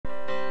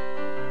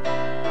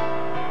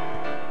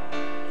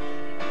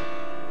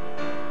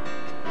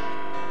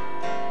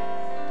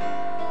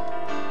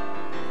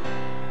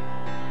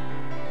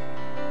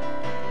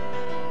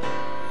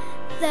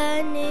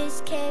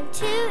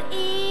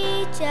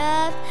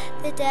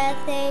The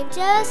death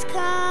angel's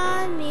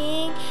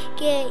coming.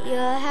 Get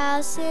your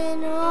house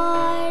in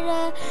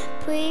order.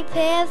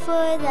 Prepare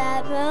for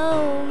that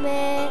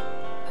moment.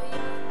 A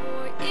young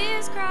boy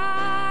is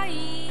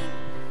crying.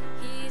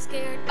 He's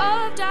scared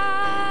of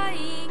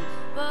dying,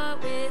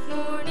 but with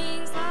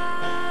morning's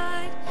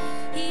light,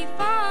 he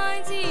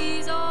finds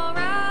he's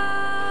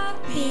alright.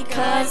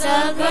 Because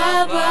of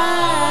the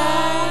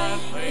blood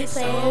placed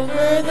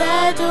over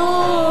the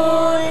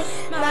door,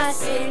 my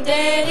sin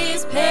debt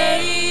is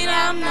paid.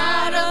 I'm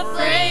not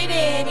afraid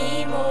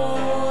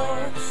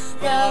anymore.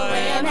 The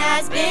Lamb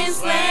has been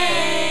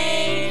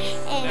slain,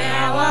 and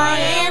now I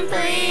am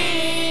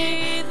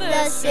free.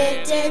 The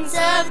sentence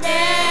of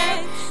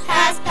death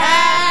has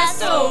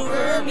passed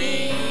over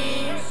me.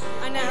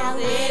 I now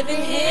live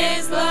in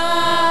His love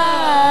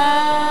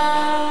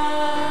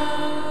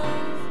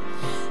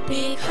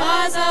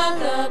because of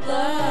the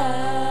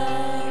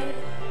blood.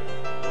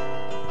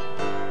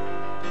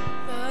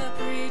 The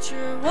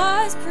preacher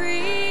was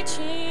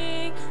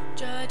preaching,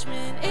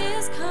 judgment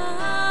is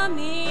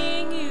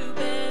coming. You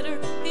better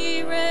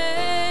be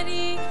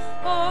ready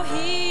or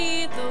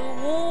heed the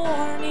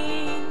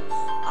warning.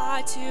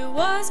 I too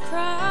was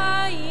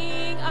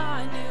crying,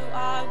 I knew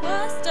I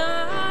was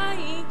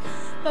dying,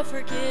 but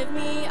forgive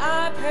me,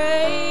 I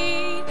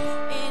prayed,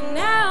 and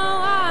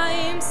now I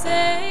am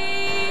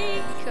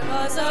saved.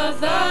 Because of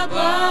the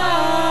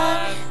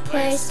blood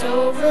Placed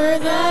over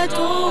the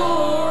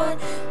door,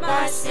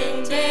 my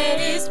sin debt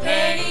is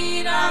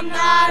paid. I'm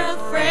not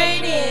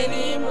afraid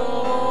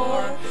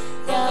anymore.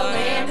 The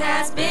Lamb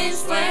has been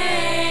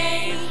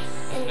slain,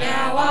 and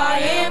now I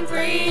am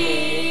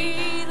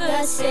free.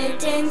 The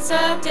sentence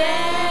of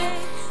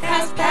death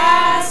has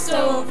passed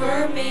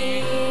over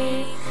me.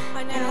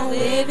 I now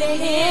live in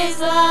His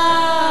love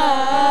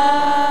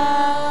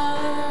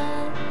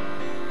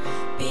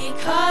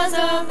because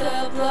of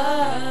the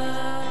blood.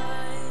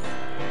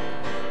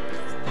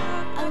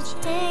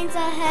 Of chains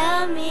that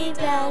held me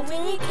down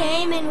when He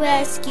came and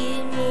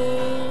rescued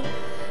me.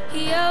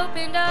 He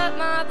opened up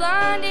my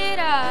blinded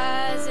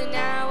eyes, and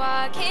now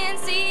I can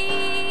see.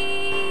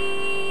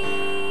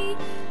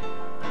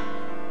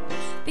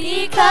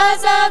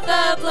 Because of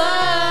the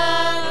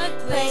blood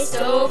placed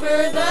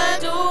over the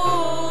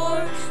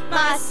door,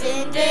 my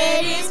sin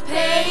debt is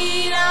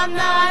paid. I'm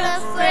not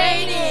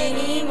afraid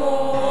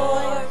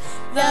anymore.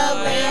 The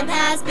Lamb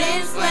has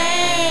been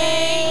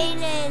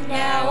slain, and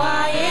now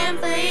I am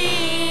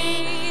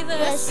free.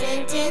 The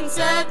sentence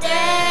of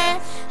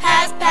death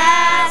has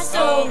passed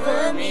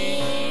over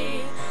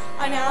me.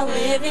 I now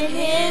live in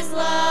His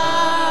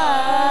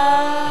love.